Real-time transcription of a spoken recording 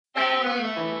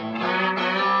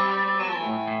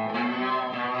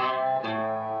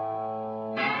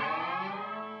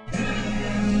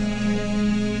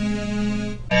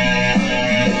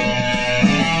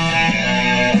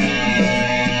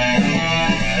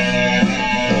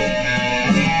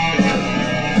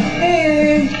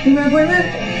my appointment?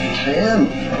 I am.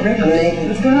 Okay.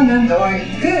 What's going on, man? How are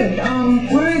you? Good.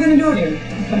 What are you gonna do here?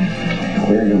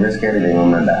 We're gonna risk everything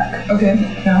on my back. Okay.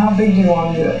 Now, how big do you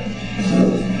want to do it?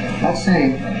 I'll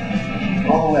say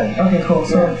all the way. Okay, cool.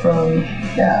 So from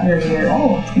here to here.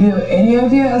 Oh. Do you have any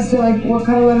idea as to like what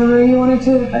kind of lettering you want it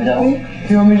to I don't. be? Do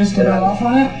you want me just to go off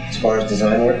on it? As far as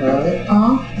design work around it?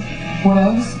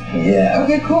 Whatevs? Yeah.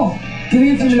 Okay, cool. Give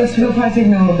me a few minutes. It'll probably take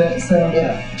me a little bit, so.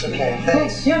 Yeah. Okay.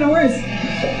 Thanks. Yeah, no worries.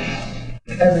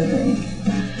 Everything.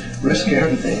 Risk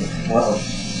everything. Wow.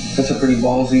 That's a pretty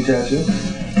ballsy tattoo.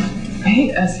 I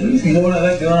hate S's. You know what I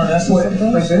like doing on S's What?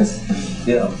 sometimes? Like this?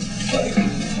 Yeah. Like,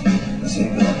 let's see.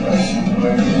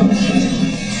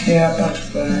 Yeah, that's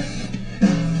better.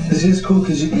 This is cool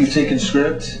because you've taken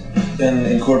script and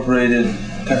incorporated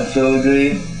kind of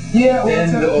filigree Yeah,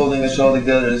 and the Old English all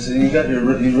together. So you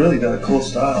really got a cool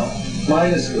style.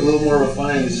 Mine is a little more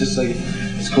refined. It's just like,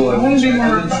 it's cool. I want to be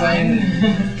more refined.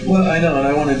 Well, I know, and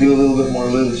I want to do a little bit more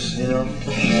loose, you know?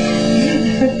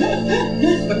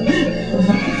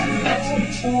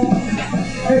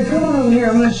 Alright, come on over here.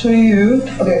 I'm going to show you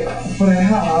what I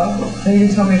have. And you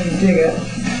can tell me if you dig it.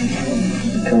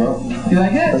 Come on. You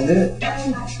like it? Let's do it.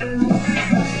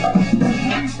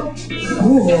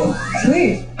 Ooh,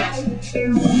 sweet.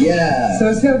 Yeah.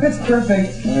 So see how it fits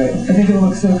perfect. Alright. I think it'll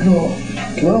look so cool.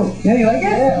 Come on. Yeah, you like it?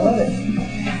 Yeah, I love it.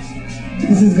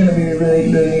 This is gonna be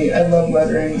really, really, I love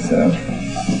lettering, so.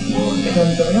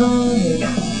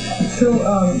 So,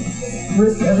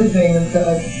 risk everything is that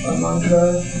like a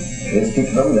mantra. Let's keep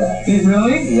from that.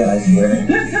 Really? Yeah, I swear. I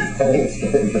think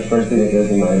it's the first thing that goes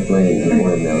in my brain in the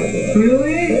morning nowadays.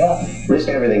 Really? Yeah. Risk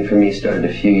everything for me started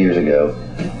a few years ago.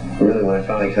 Really, when I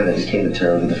finally kind of just came to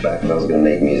terms with the fact that I was going to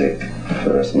make music for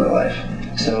the rest of my life.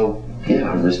 So, yeah,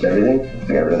 I risked everything. I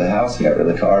got rid of the house, I got rid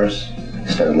of the cars,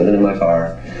 started living in my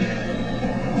car.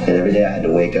 And every day I had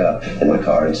to wake up in my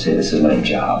car and say, this is my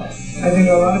job. I think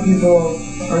a lot of people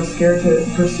are scared to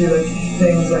pursue like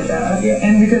things like that. Yeah.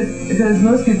 And because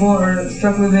most people are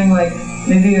stuck living like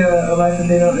maybe a life that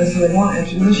they don't necessarily want,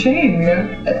 which is a shame, you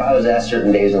know? If I was asked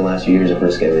certain days in the last few years if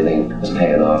risk everything was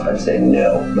paying off, I'd say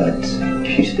no. But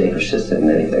if you stay persistent in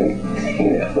anything,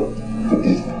 you know,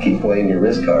 just keep playing your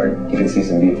risk card, you can see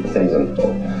some beautiful things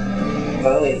unfold.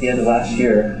 Finally, at the end of last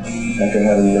year, after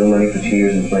having no money for 2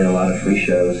 years and playing a lot of free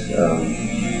shows,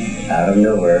 out of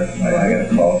nowhere, I got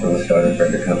a call from the startup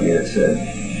record company that said,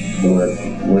 we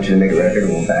want you to make a record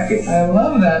and we'll back it. I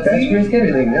love that. That's risk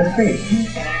everything, that's great.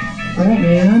 Alright,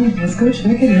 man, let's go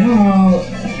check it out.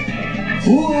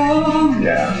 Ooh.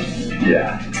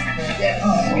 Yeah.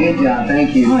 Good job,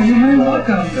 thank you. Oh, you're very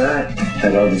welcome. I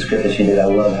love the script that she did. I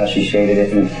love how she shaded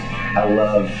it, and I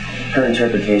love her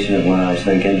interpretation of what I was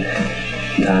thinking.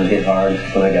 Times get hard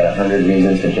when I got 100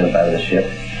 reasons to jump out of the ship.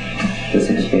 This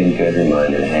would just be a good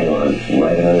reminder to hang on and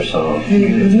write another song.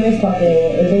 Dude, it was nice talking to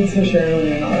you. Thanks for sharing with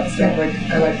me and all that stuff. Like,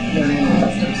 I like learning all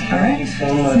that stuff. Alright? Thank you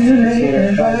so much. See you Appreciate later.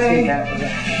 it.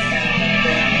 Bye.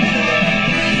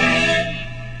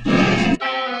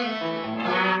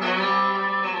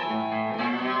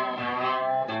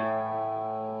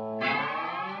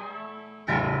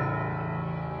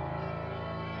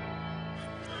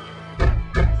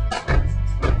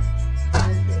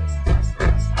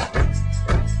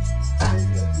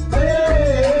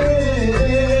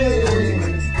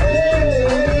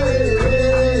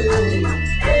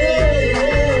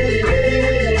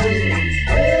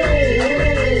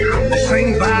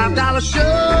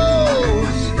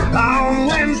 Shows on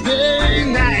Wednesday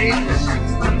nights.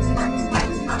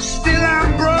 Still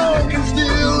I'm broke and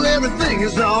still everything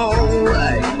is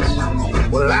alright.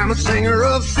 Well, I'm a singer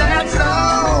of sad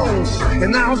songs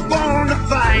and I was born to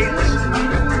fight.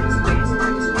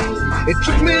 It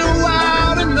took me a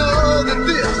while to know that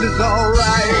this is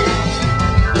alright.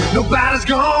 Nobody's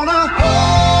gonna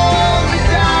hold me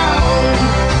down,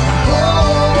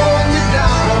 hold me down.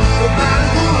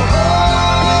 Nobody's gonna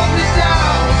hold me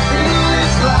down in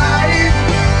this life.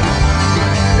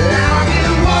 I'll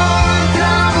get one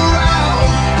time around.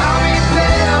 I'll be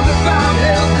damned if I'm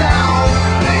held down.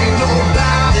 Ain't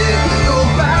nobody's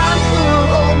gonna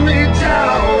hold me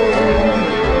down.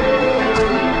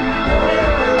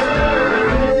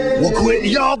 Well, quit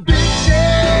your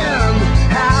bitching.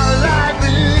 How life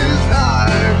is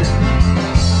hard.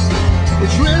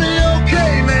 It's really